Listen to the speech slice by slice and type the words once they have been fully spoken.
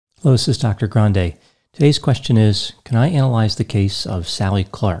Hello, this is Dr. Grande. Today's question is, can I analyze the case of Sally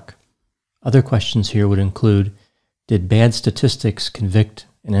Clark? Other questions here would include, did bad statistics convict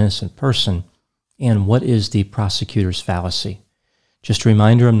an innocent person? And what is the prosecutor's fallacy? Just a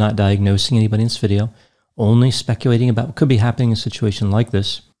reminder, I'm not diagnosing anybody in this video, only speculating about what could be happening in a situation like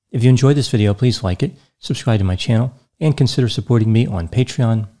this. If you enjoyed this video, please like it, subscribe to my channel, and consider supporting me on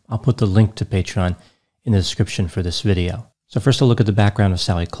Patreon. I'll put the link to Patreon in the description for this video. So first I'll look at the background of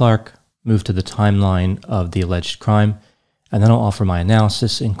Sally Clark, move to the timeline of the alleged crime, and then I'll offer my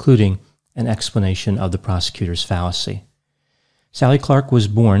analysis, including an explanation of the prosecutor's fallacy. Sally Clark was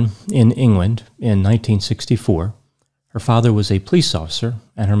born in England in 1964. Her father was a police officer,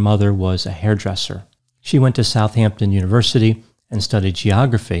 and her mother was a hairdresser. She went to Southampton University and studied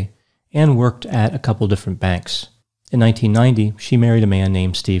geography and worked at a couple different banks. In 1990, she married a man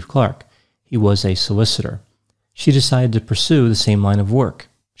named Steve Clark. He was a solicitor. She decided to pursue the same line of work.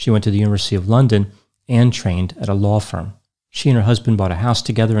 She went to the University of London and trained at a law firm. She and her husband bought a house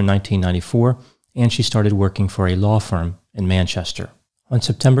together in 1994, and she started working for a law firm in Manchester. On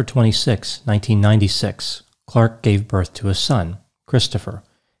September 26, 1996, Clark gave birth to a son, Christopher.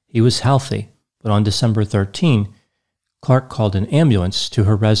 He was healthy, but on December 13, Clark called an ambulance to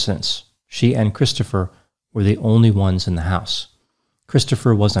her residence. She and Christopher were the only ones in the house.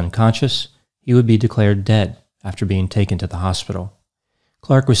 Christopher was unconscious. He would be declared dead after being taken to the hospital.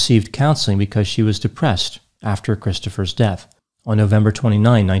 Clark received counseling because she was depressed after Christopher's death. On November 29,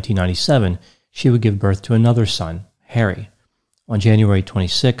 1997, she would give birth to another son, Harry. On January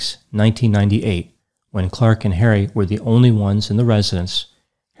 26, 1998, when Clark and Harry were the only ones in the residence,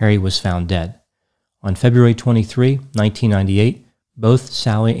 Harry was found dead. On February 23, 1998, both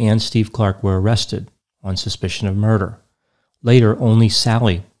Sally and Steve Clark were arrested on suspicion of murder. Later, only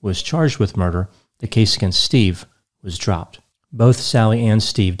Sally was charged with murder. The case against Steve was dropped. Both Sally and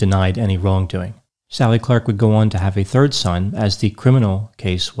Steve denied any wrongdoing. Sally Clark would go on to have a third son as the criminal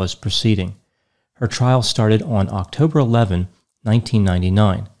case was proceeding. Her trial started on October 11,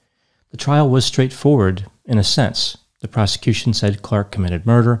 1999. The trial was straightforward in a sense. The prosecution said Clark committed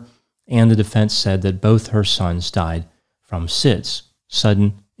murder, and the defense said that both her sons died from SIDS,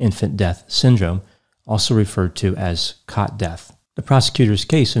 sudden infant death syndrome, also referred to as cot death. The prosecutor's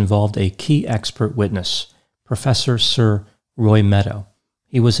case involved a key expert witness, Professor Sir Roy Meadow.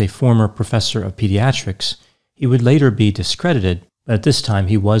 He was a former professor of pediatrics. He would later be discredited, but at this time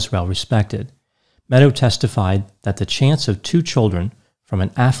he was well respected. Meadow testified that the chance of 2 children from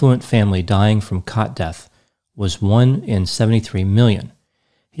an affluent family dying from cot death was 1 in 73 million.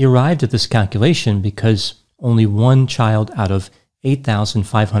 He arrived at this calculation because only 1 child out of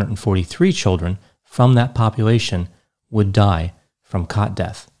 8,543 children from that population would die from cot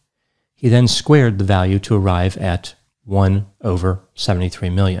death. He then squared the value to arrive at 1 over 73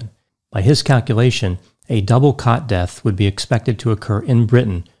 million. By his calculation, a double cot death would be expected to occur in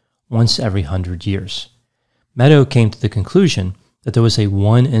Britain once every 100 years. Meadow came to the conclusion that there was a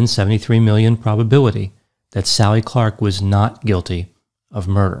 1 in 73 million probability that Sally Clark was not guilty of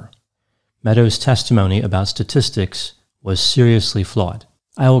murder. Meadow's testimony about statistics was seriously flawed.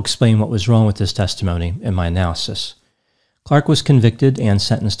 I will explain what was wrong with this testimony in my analysis. Clark was convicted and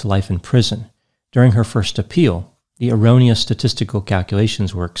sentenced to life in prison. During her first appeal, the erroneous statistical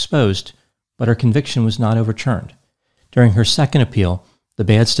calculations were exposed, but her conviction was not overturned. During her second appeal, the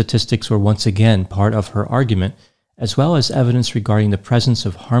bad statistics were once again part of her argument, as well as evidence regarding the presence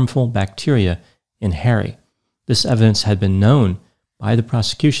of harmful bacteria in Harry. This evidence had been known by the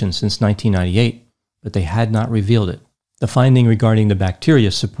prosecution since 1998, but they had not revealed it. The finding regarding the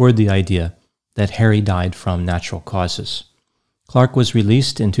bacteria supported the idea that Harry died from natural causes. Clark was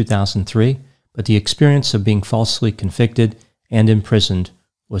released in 2003, but the experience of being falsely convicted and imprisoned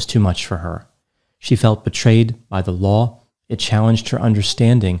was too much for her. She felt betrayed by the law. It challenged her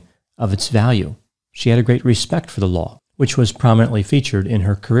understanding of its value. She had a great respect for the law, which was prominently featured in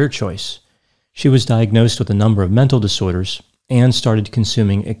her career choice. She was diagnosed with a number of mental disorders and started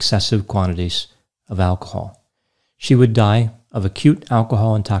consuming excessive quantities of alcohol. She would die of acute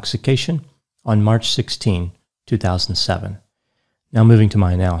alcohol intoxication on March 16, 2007. Now moving to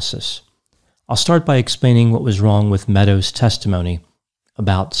my analysis. I'll start by explaining what was wrong with Meadow's testimony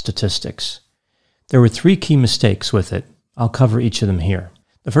about statistics. There were 3 key mistakes with it. I'll cover each of them here.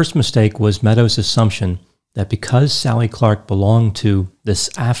 The first mistake was Meadow's assumption that because Sally Clark belonged to this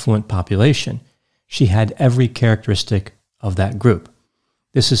affluent population, she had every characteristic of that group.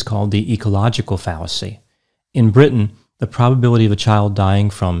 This is called the ecological fallacy. In Britain, the probability of a child dying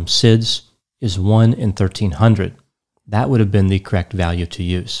from SIDS is 1 in 1,300. That would have been the correct value to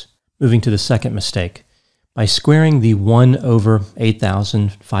use. Moving to the second mistake, By squaring the 1 over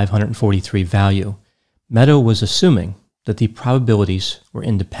 8,543 value, Meadow was assuming that the probabilities were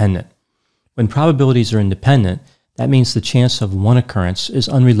independent. When probabilities are independent, that means the chance of one occurrence is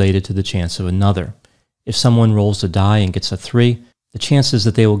unrelated to the chance of another. If someone rolls a die and gets a 3, the chances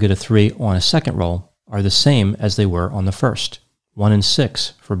that they will get a 3 on a second roll are the same as they were on the first, 1 in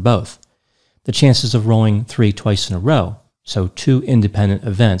 6 for both. The chances of rolling 3 twice in a row, so 2 independent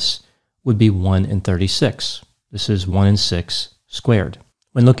events, would be 1 in 36. This is 1 in 6 squared.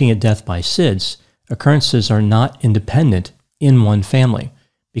 When looking at death by SIDS, occurrences are not independent in one family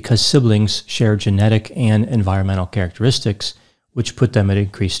because siblings share genetic and environmental characteristics which put them at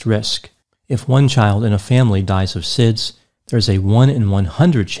increased risk. If one child in a family dies of SIDS, there's a 1 in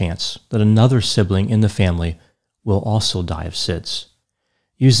 100 chance that another sibling in the family will also die of SIDS.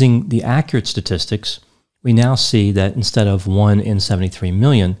 Using the accurate statistics, we now see that instead of 1 in 73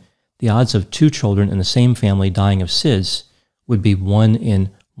 million, the odds of 2 children in the same family dying of SIDS would be 1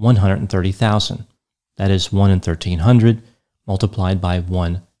 in 130,000. That is 1 in 1,300 multiplied by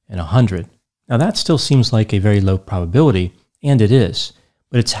 1 in 100. Now that still seems like a very low probability, and it is,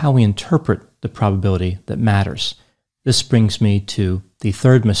 but it's how we interpret the probability that matters. This brings me to the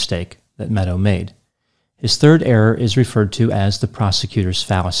third mistake that Meadow made. His third error is referred to as the prosecutor's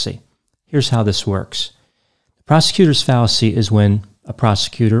fallacy. Here's how this works. The prosecutor's fallacy is when a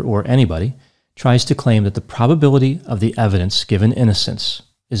prosecutor or anybody tries to claim that the probability of the evidence given innocence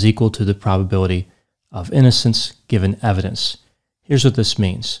is equal to the probability of innocence given evidence. Here's what this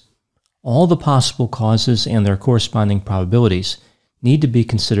means. All the possible causes and their corresponding probabilities need to be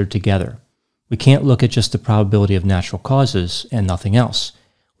considered together. We can't look at just the probability of natural causes and nothing else.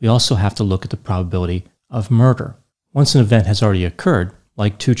 We also have to look at the probability of murder. Once an event has already occurred,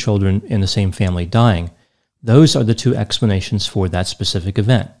 like 2 children in the same family dying, those are the 2 explanations for that specific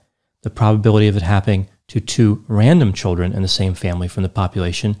event. The probability of it happening to 2 random children in the same family from the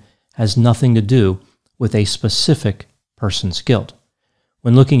population has nothing to do with a specific person's guilt.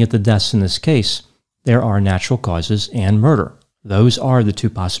 When looking at the deaths in this case, there are natural causes and murder. Those are the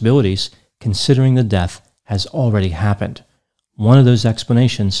 2 possibilities, considering the death has already happened. One of those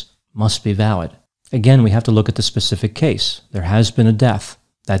explanations must be valid. Again, we have to look at the specific case. There has been a death.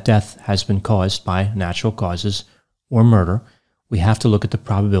 That death has been caused by natural causes or murder. We have to look at the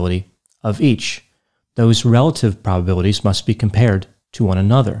probability of each. Those relative probabilities must be compared to one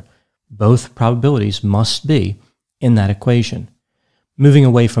another. Both probabilities must be in that equation. Moving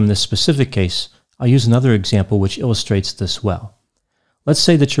away from this specific case, I'll use another example which illustrates this well. Let's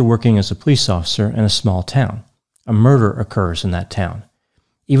say that you're working as a police officer in a small town. A murder occurs in that town.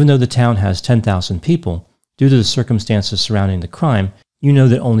 Even though the town has 10,000 people, due to the circumstances surrounding the crime, you know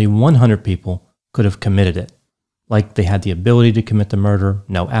that only 100 people could have committed it. Like they had the ability to commit the murder,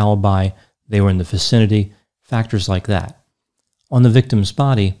 no alibi, they were in the vicinity, factors like that. On the victim's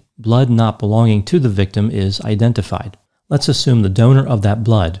body, blood not belonging to the victim is identified. Let's assume the donor of that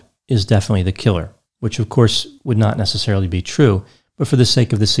blood is definitely the killer, which of course would not necessarily be true, but for the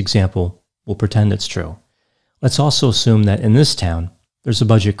sake of this example, we'll pretend it's true. Let's also assume that in this town, there's a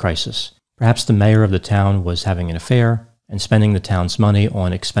budget crisis. Perhaps the mayor of the town was having an affair and spending the town's money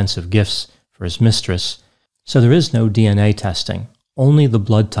on expensive gifts for his mistress, so there is no DNA testing. Only the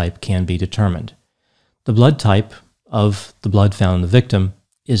blood type can be determined. The blood type of the blood found in the victim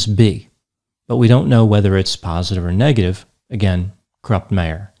is B, but we don't know whether it's positive or negative. Again, corrupt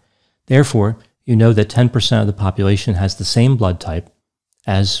mayor. Therefore, you know that 10% of the population has the same blood type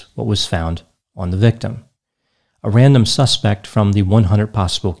as what was found on the victim. A random suspect from the 100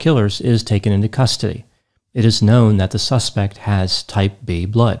 possible killers is taken into custody. It is known that the suspect has type B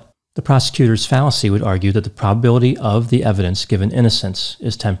blood. The prosecutor's fallacy would argue that the probability of the evidence given innocence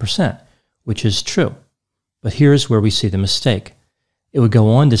is 10%, which is true. But here's where we see the mistake. It would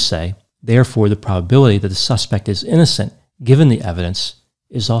go on to say, therefore, the probability that the suspect is innocent given the evidence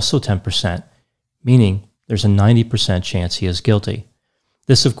is also 10%, meaning there's a 90% chance he is guilty.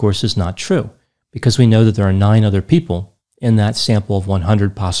 This, of course, is not true, because we know that there are 9 other people in that sample of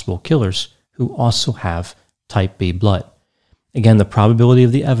 100 possible killers who also have type B blood. Again, the probability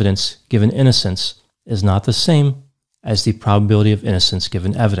of the evidence given innocence is not the same as the probability of innocence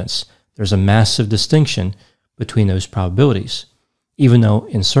given evidence. There's a massive distinction between those probabilities, even though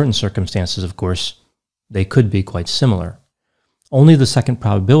in certain circumstances, of course, they could be quite similar. Only the second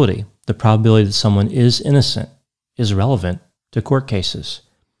probability, the probability that someone is innocent, is relevant to court cases.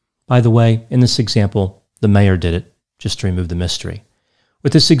 By the way, in this example, the mayor did it, just to remove the mystery.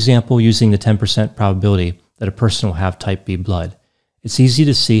 With this example using the 10% probability that a person will have type B blood, it's easy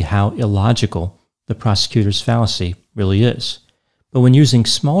to see how illogical the prosecutor's fallacy really is. But when using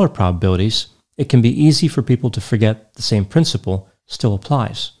smaller probabilities, it can be easy for people to forget the same principle still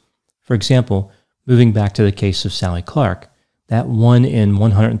applies. For example, moving back to the case of Sally Clark, that 1 in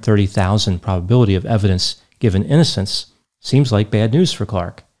 130,000 probability of evidence given innocence seems like bad news for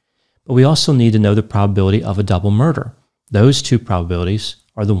Clark. But we also need to know the probability of a double murder. Those two probabilities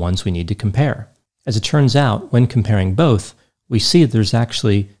are the ones we need to compare. As it turns out, when comparing both, we see that there's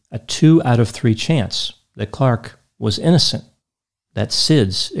actually a 2 out of 3 chance that Clark was innocent, that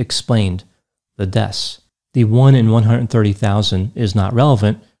SIDS explained the deaths. The 1 in 130,000 is not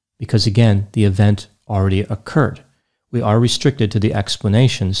relevant because, again, the event already occurred. We are restricted to the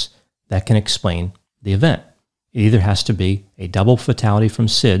explanations that can explain the event. It either has to be a double fatality from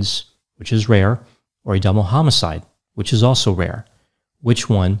SIDS, which is rare, or a double homicide, which is also rare. Which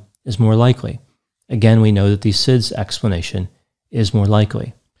one is more likely? Again, we know that the SIDS explanation is more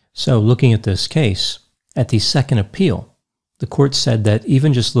likely. So looking at this case, at the second appeal, the court said that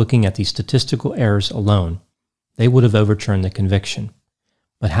even just looking at the statistical errors alone, they would have overturned the conviction.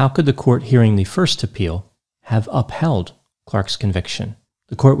 But how could the court hearing the first appeal have upheld Clark's conviction?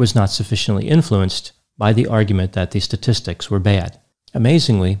 The court was not sufficiently influenced by the argument that the statistics were bad.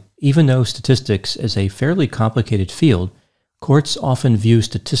 Amazingly, even though statistics is a fairly complicated field, courts often view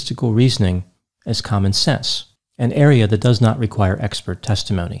statistical reasoning as common sense, an area that does not require expert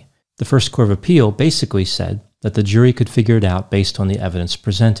testimony. The First Court of Appeal basically said that the jury could figure it out based on the evidence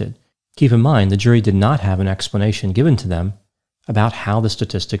presented. Keep in mind, the jury did not have an explanation given to them about how the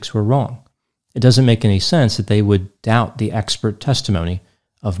statistics were wrong. It doesn't make any sense that they would doubt the expert testimony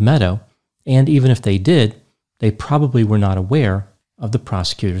of Meadow, and even if they did, they probably were not aware of the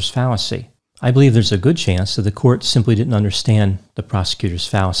prosecutor's fallacy. I believe there's a good chance that the court simply didn't understand the prosecutor's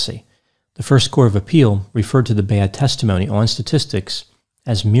fallacy. The First Court of Appeal referred to the bad testimony on statistics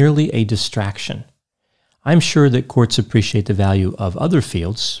as merely a distraction. I'm sure that courts appreciate the value of other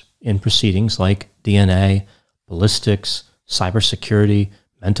fields in proceedings like DNA, ballistics, cybersecurity,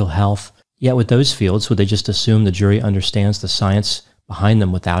 mental health. Yet with those fields, would they just assume the jury understands the science behind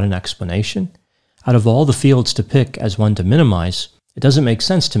them without an explanation? Out of all the fields to pick as one to minimize, it doesn't make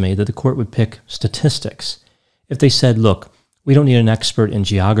sense to me that the court would pick statistics. If they said, look, we don't need an expert in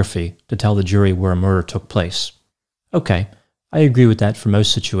geography to tell the jury where a murder took place. Okay, I agree with that for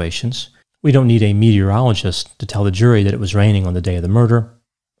most situations. We don't need a meteorologist to tell the jury that it was raining on the day of the murder.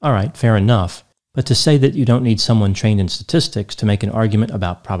 All right, fair enough. But to say that you don't need someone trained in statistics to make an argument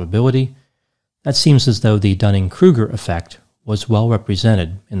about probability, that seems as though the Dunning-Kruger effect was well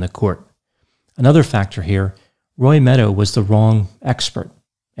represented in the court. Another factor here, Roy Meadow was the wrong expert.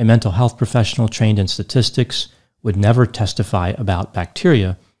 A mental health professional trained in statistics would never testify about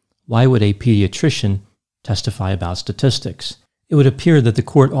bacteria. Why would a pediatrician testify about statistics? It would appear that the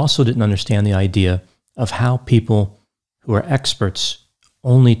court also didn't understand the idea of how people who are experts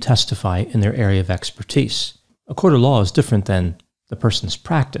only testify in their area of expertise. A court of law is different than the person's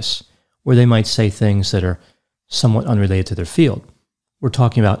practice, where they might say things that are somewhat unrelated to their field. We're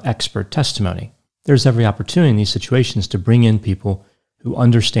talking about expert testimony. There's every opportunity in these situations to bring in people who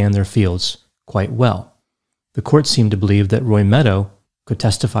understand their fields quite well. The court seemed to believe that Roy Meadow could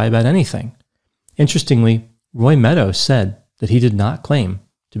testify about anything. Interestingly, Roy Meadow said that he did not claim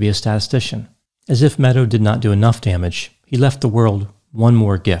to be a statistician. As if Meadow did not do enough damage, he left the world one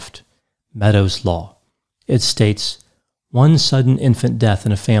more gift, Meadow's Law. It states, 1 sudden infant death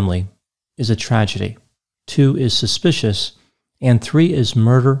in a family is a tragedy, 2 is suspicious, and 3 is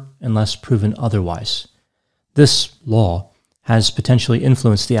murder unless proven otherwise. This law has potentially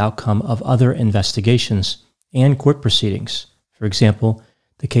influenced the outcome of other investigations and court proceedings. For example,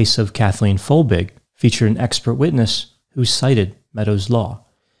 the case of Kathleen Folbig featured an expert witness who cited Meadow's Law.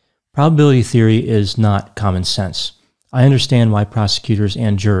 Probability theory is not common sense. I understand why prosecutors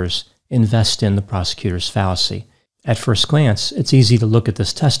and jurors invest in the prosecutor's fallacy. At first glance, it's easy to look at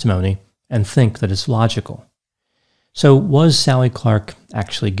this testimony and think that it's logical. So was Sally Clark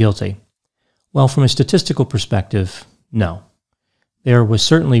actually guilty? Well, from a statistical perspective, no. There was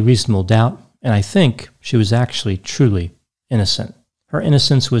certainly reasonable doubt, and I think she was actually truly innocent. Her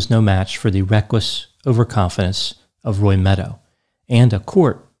innocence was no match for the reckless overconfidence of Roy Meadow, and a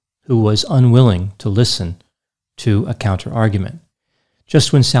court who was unwilling to listen to a counter-argument.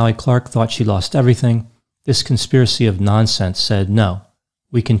 Just when Sally Clark thought she lost everything, this conspiracy of nonsense said, no,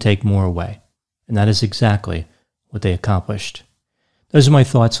 we can take more away. And that is exactly what they accomplished. Those are my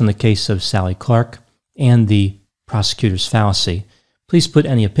thoughts on the case of Sally Clark and the prosecutor's fallacy. Please put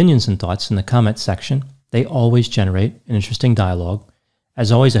any opinions and thoughts in the comment section. They always generate an interesting dialogue.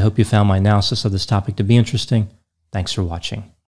 As always, I hope you found my analysis of this topic to be interesting. Thanks for watching.